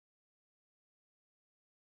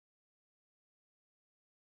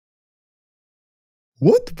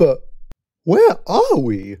What the? Where are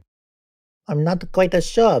we? I'm not quite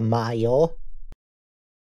sure, Mario.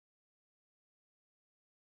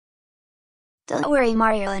 Don't worry,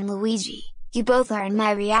 Mario and Luigi. You both are in my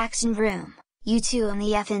reaction room. You two and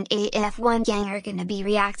the FNAF1 gang are gonna be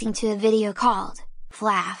reacting to a video called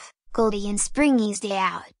FLAF Goldie and Springy's Day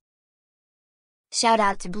Out. Shout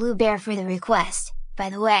out to Blue Bear for the request, by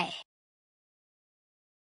the way.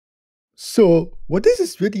 So, what is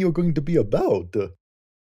this video going to be about?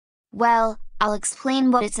 Well, I'll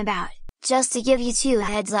explain what it's about, just to give you two a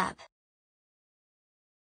heads up.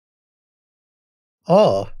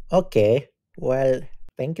 Oh, okay. Well,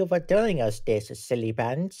 thank you for telling us this, silly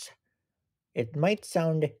pants. It might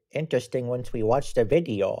sound interesting once we watch the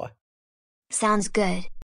video. Sounds good.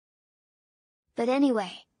 But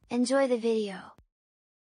anyway, enjoy the video.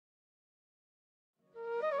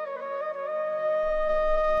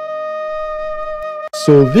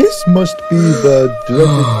 So this must be the dreaded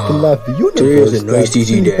FLAF universe. Today is a nice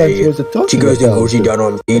easy day. She goes to gorging down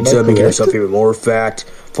on pizza, making herself even more fat.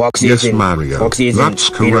 Foxy isn't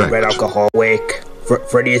being a red alcoholic.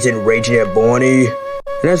 Freddy isn't raging at Bonnie.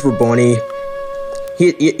 And as for Bonnie, he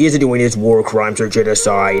isn't doing his war crimes or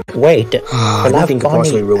genocide. Wait, nothing could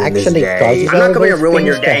possibly ruin this day. I'm not going to ruin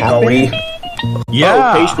your day, Goldie.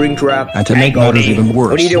 Yeah! Oh, hey, Springtrap. And to make matters even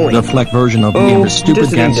worse, the FLAF version of being the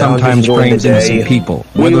stupid gang sometimes frames innocent people,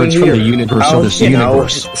 whether it's from the universe or this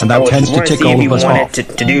universe, and that tends to tick all of us off. To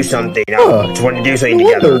do something, just wanted to do something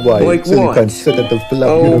together. Why like what? Said that the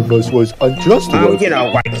FLAF universe was untrustworthy.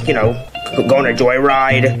 Go on a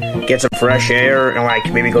joyride, get some fresh air,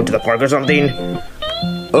 and maybe go to the park or something.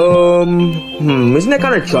 Isn't that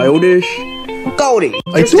kind of childish? Goldie,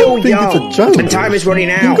 you're still young. The time is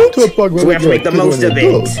running out. So we have to make the most of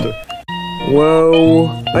it. Well,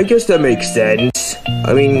 I guess that makes sense.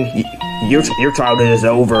 I mean, your childhood is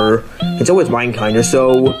over. It's always mine, kinda.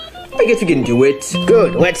 So I guess we can do it.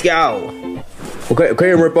 Good, let's go.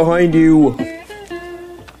 Okay, I'm right behind you.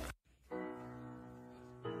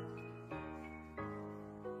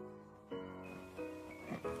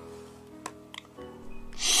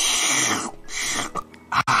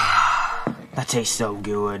 That tastes so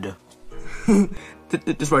good.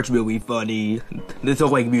 This part's really funny. There's no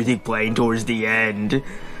music playing towards the end.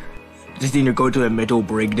 Just need to go to a mental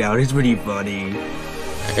breakdown. It's pretty funny.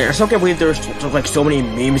 I still can't believe there's so many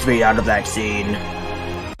memes made out of that scene.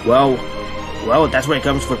 Well, that's when it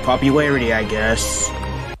comes for popularity, I guess.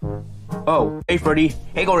 Oh, hey Freddy.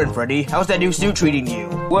 Hey Golden Freddy. How's that new suit treating you?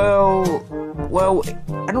 Well,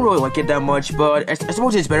 I don't really like it that much, but I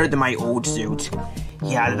suppose it's better than my old suit.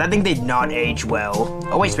 Yeah, that thing did not age well.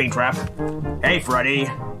 Oh wait, Springtrap. Hey Freddy,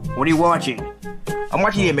 what are you watching? I'm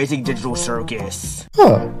watching The Amazing Digital Circus.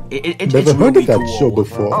 Huh. It's Never heard really of that cool. show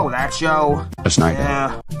before. Oh, that show? That's nice.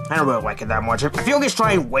 Yeah, I don't really like it that much. I feel like it's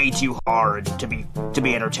trying way too hard to be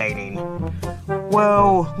entertaining.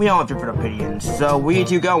 Well, we all have different opinions, so where are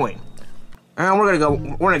you going? We're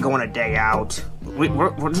gonna go on a day out. We're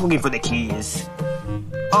just looking for the keys.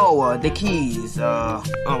 Oh, the keys, here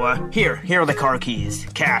are the car keys.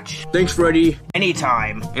 Catch. Thanks, Freddy.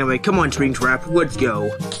 Anytime. Anyway, come on, Springtrap, let's go.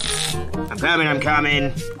 I'm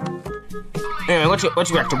coming. Anyway, let's get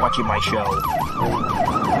back to watching my show. Oh,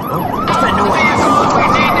 what's that noise?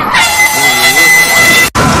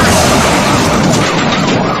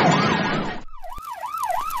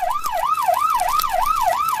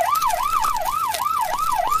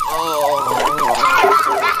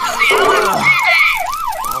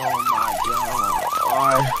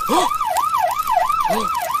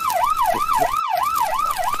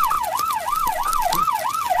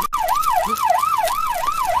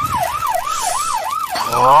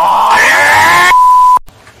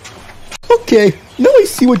 Okay, now I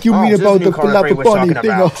see what you mean about the FLAF Bonnie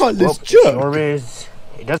being a heartless jerk.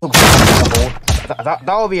 It does look like that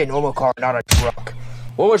would be a normal car, not a truck.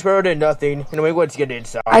 Well, much better than nothing. Anyway, let's get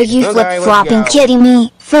inside. Are you flip-flopping kidding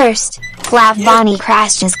me? First, FLAF Bonnie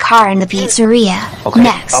crashed his car in the pizzeria.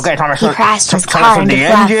 Next, he crashed his car into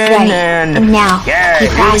FLAF Freddy. And now, he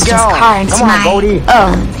crashed his car into my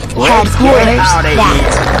own headquarters.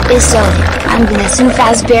 That is so. I'm gonna sue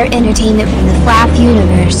Fazbear Entertainment from the FLAF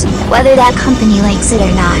universe, whether that company likes it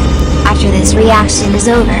or not. After this reaction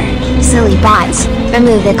is over, silly bots,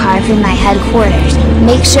 remove the car from my headquarters,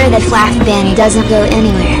 make sure that FLAF Bonnie doesn't go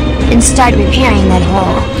anywhere, and start repairing that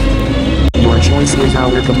hole. Your choice is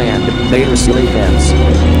our command. Later, silly fans.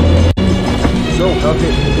 So,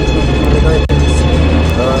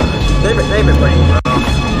 they've been playing wrong.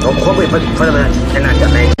 Hopefully put them in that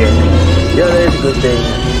dimension. Yeah, that's a good thing.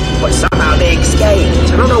 But somehow they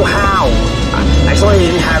escaped. I don't know how. I sorry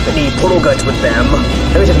they didn't have any portal guns with them.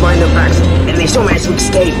 They were just finding their backs, and they still managed to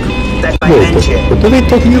escape. That's my mention. What are they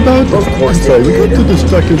talking about? Of course they we got too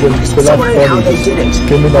distracted when FLAF Bunny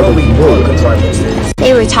came in out of nowhere.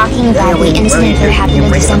 They were talking about the incident that happened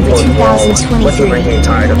in December 2023. What's you're getting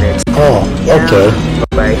tired of it? Oh, okay.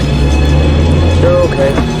 Okay.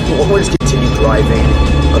 Okay. We'll just continue driving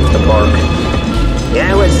up to the park.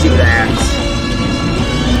 Yeah, let's do that.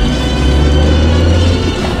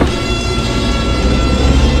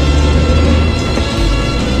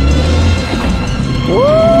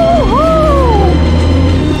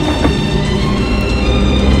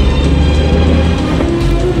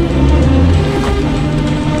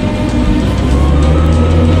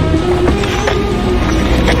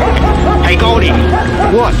 Hey, Goldie!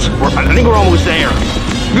 What? I think we're almost there.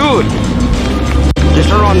 Good! Just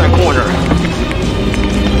turn around that corner.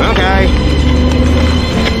 Okay.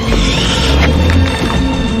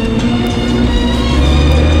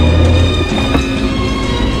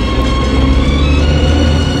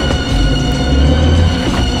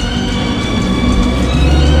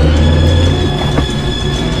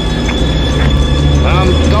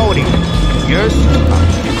 Goldie. Yes?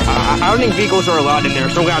 I don't think vehicles are allowed in there,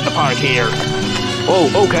 so I'm gonna have to park here.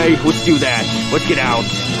 Oh, okay, let's do that. Let's get out.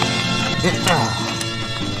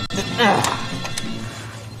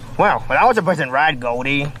 Well, that was a pleasant ride,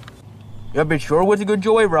 Goldie. Yep, it sure was a good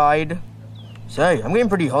joyride. Say, I'm getting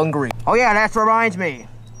pretty hungry. Oh yeah, that reminds me.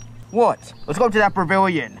 What? Let's go to that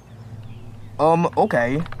pavilion.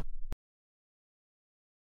 Okay.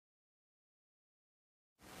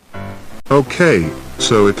 Okay,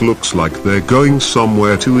 so it looks like they're going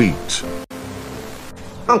somewhere to eat.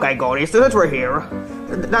 Okay, Goldie, so since we're here,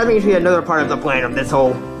 that means we had another part of the plan of this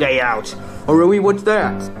whole day out. Oh really, what's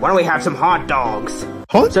that? Why don't we have some hot dogs?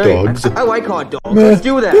 Hot dogs? I like hot dogs. Let's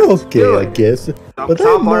do that. Okay, I guess. But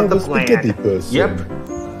I'm more of a spaghetti person.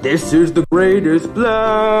 Yep. This is the greatest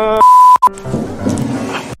plan.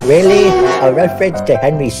 Really? A reference to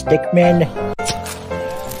Henry Stickmin?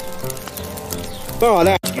 Oh,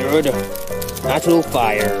 that's good. Nice little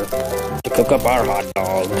fire to cook up our hot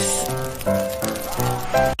dogs.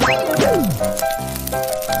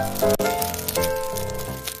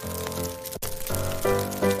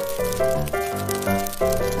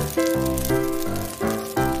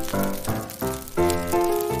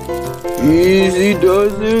 Easy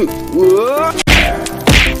does it.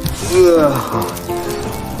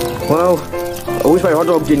 Well, I wish my hot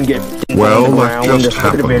dog didn't get Well, on the that ground. just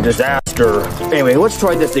That could have been a happened. disaster. Anyway, let's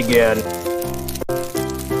try this again.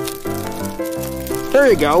 There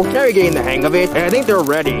you go. Now you're getting the hang of it. And I think they're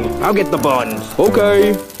ready. I'll get the buns.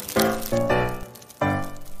 Okay.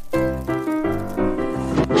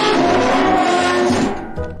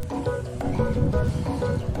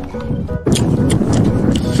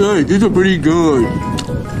 Say, these are pretty good.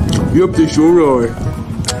 Yep, they sure are.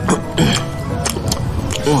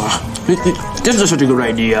 This is such a good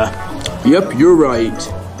idea. Yep, you're right.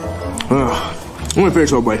 I'm gonna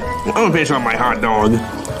finish off my hot dog.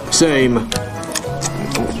 Same.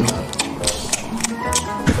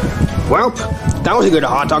 Well, that was a good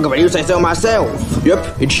hot dog if I do say so myself.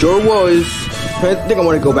 Yep, it sure was. I think I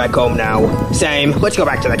want to go back home now. Same. Let's go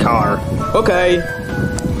back to the car. Okay.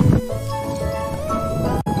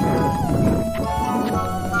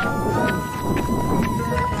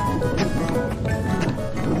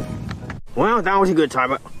 Well, that was a good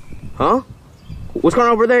time. Huh? What's going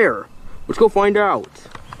on over there? Let's go find out.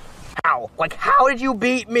 How? Like, how did you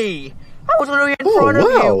beat me? I was literally in front of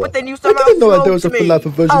you, but then you somehow I didn't know that there was a smoked me. FLAF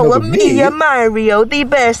version of me. Mario, the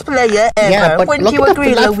best player ever. Yeah, but Wouldn't look you at the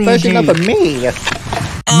agree, FLAF version Luigi? of me.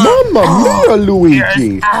 Mamma mia, Luigi!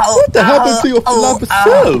 Yes. Ow, What the happened to your ow, FLAF ow.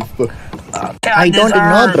 self? I don't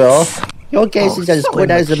know, bro. Your case is as good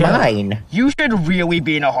as mine. You should really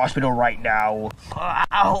be in a hospital right now.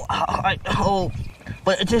 Ow,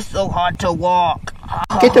 but it's just so hard to walk.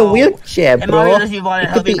 Get a wheelchair, And bro. Mario doesn't even want to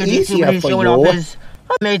It help could me be because he's too easier busy for showing off you. his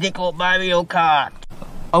amazing old Mario Kart.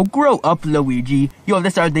 Oh, grow up, Luigi. You have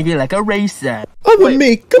to start thinking like a racer. Other Wait,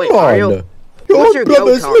 me, come wait, on! Mario, Your what's your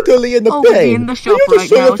brother's go-kart? literally in the Oh, pain. we're in the shop You right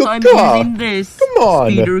just now, showed so your I'm car. using this Come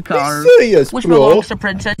on, speeder car, be serious, which bro. belongs to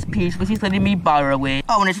Princess Peach, but she's letting me borrow it.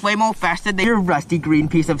 Oh, and it's way more faster than your rusty green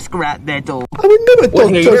piece of scrap metal. I would never Well,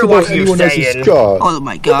 talk you trash hear what about you're anyone else's saying. car. Oh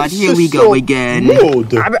my god, This here is we go so again.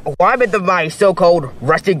 rude. I bet my so-called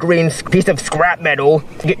rusty green piece of scrap metal.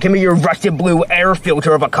 Give me your rusty blue air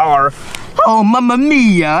filter of a car. Oh, mamma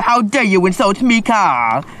mia, how dare you insult me,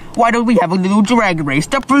 car? Why don't we have a little drag race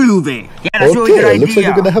to prove it? Yeah, that's a really good Okay, idea. looks like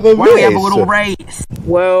you're gonna have a Why don't we have a race. little race?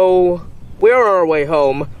 Well, we're on our way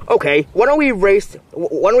home. Okay, why don't we race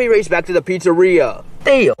back to the pizzeria?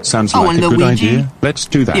 Deal. Sounds like a good idea. Let's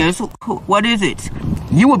do that. Yes, what is it?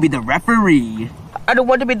 You will be the referee. I don't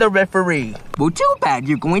want to be the referee. Well, too bad.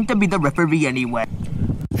 You're going to be the referee anyway.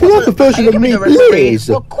 FLAF a version of me, please.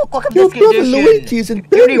 Well, Your brother Luigi is in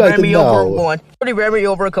bed right now. Already ran me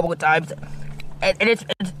over a couple of times. And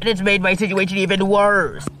it's made my situation even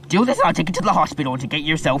worse. Do this, I'll take you to the hospital to get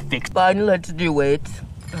yourself fixed. Fine, let's do it.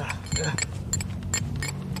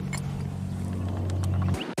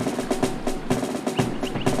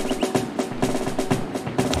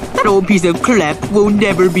 That old piece of crap will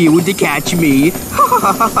never be able to catch me.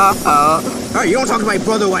 Hey, you don't talk to my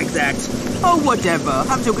brother like that. Oh, whatever.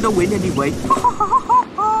 I'm still gonna win anyway.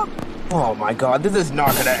 Oh my god, this is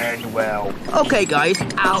not gonna end well. Okay, guys.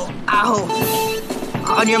 Ow, ow.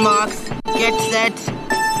 On your marks, get set,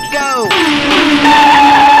 go!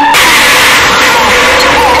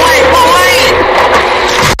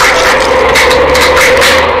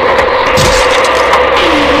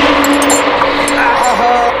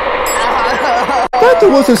 That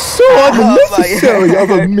was so unnecessary of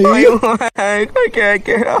me. I can't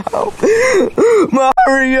get out.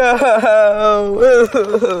 Mario! What's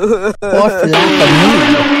left of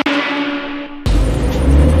me?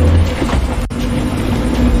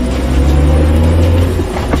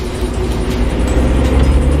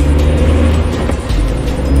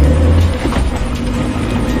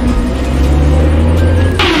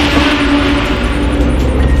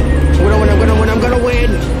 I'm gonna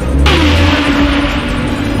win!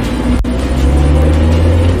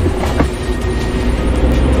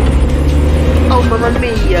 Oh, Mamma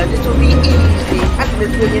Mia, this will be easy. I've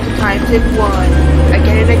been millions of times in one.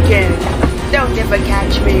 Again and again. They'll never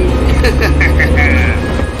catch me.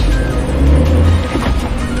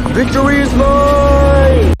 Victory is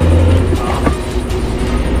mine!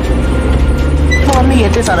 Mamma Mia,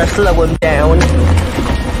 this ought to slow him down.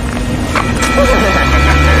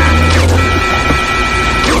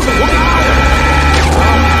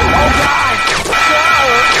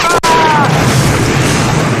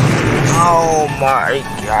 Oh my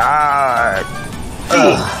god.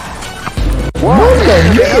 Mamma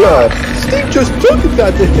Mia! Steve just took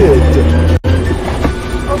that hit!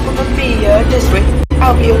 Oh, Mamma Mia, this way.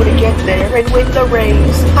 I'll be able to get there and win the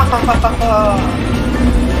race. Ha ha ha ha ha.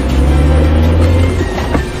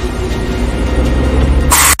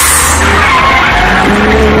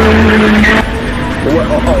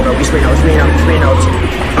 Oh no, he's spin out.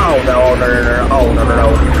 Oh no, no.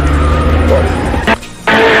 Whoa.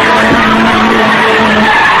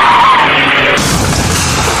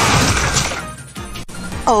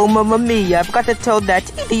 Oh, Mamma Mia, I forgot to tell that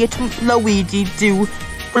idiot Luigi to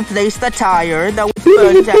replace the tire that was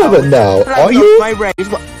burnt out. Now, are you? My race.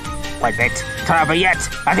 Wait a minute, turn over yet.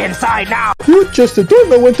 I'm inside now. You just don't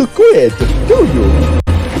know when to quit, do you?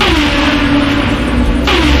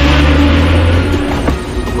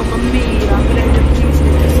 Mamma Mia, I'm gonna end up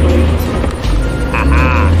using this weight.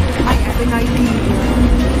 Aha! I have an idea.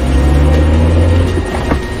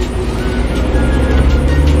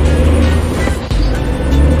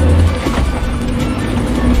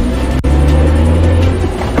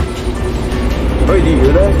 Oh, do you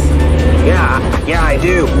hear that? Yeah, I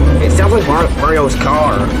do. It sounds like Mario's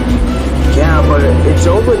car. Yeah, but it's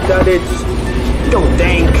over that it's... Don't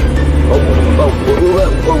think.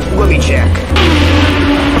 Let me check.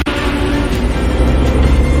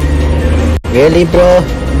 Really, bro?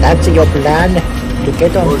 That's your plan? To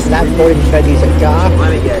get on FLAF Goldie and Springy's car?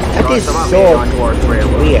 Let me guess. That is so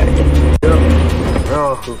weird.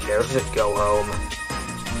 Oh, who cares? Just go home.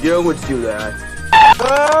 Yeah, let's do that.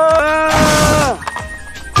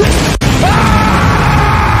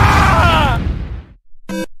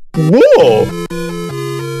 Whoa!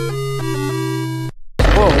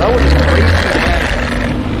 Whoa, that was crazy.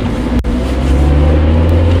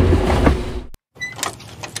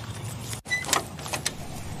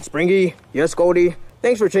 Springy, yes, Goldie.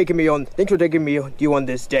 Thanks for taking me you on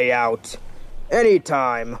this day out.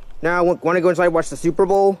 Anytime. Now, want to go inside and watch the Super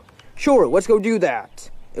Bowl? Sure, let's go do that.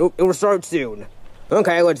 It will start soon.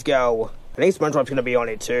 Okay, let's go. I think SpongeBob's gonna be on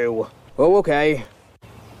it too. Oh, okay.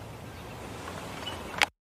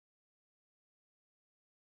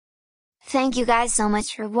 Thank you guys so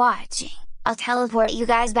much for watching. I'll teleport you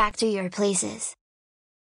guys back to your places.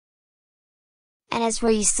 And as for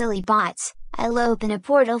you silly bots, I'll open a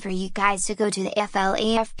portal for you guys to go to the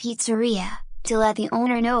FLAF pizzeria, to let the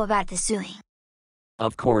owner know about the suing.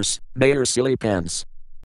 Of course, Mayor Silly Pants.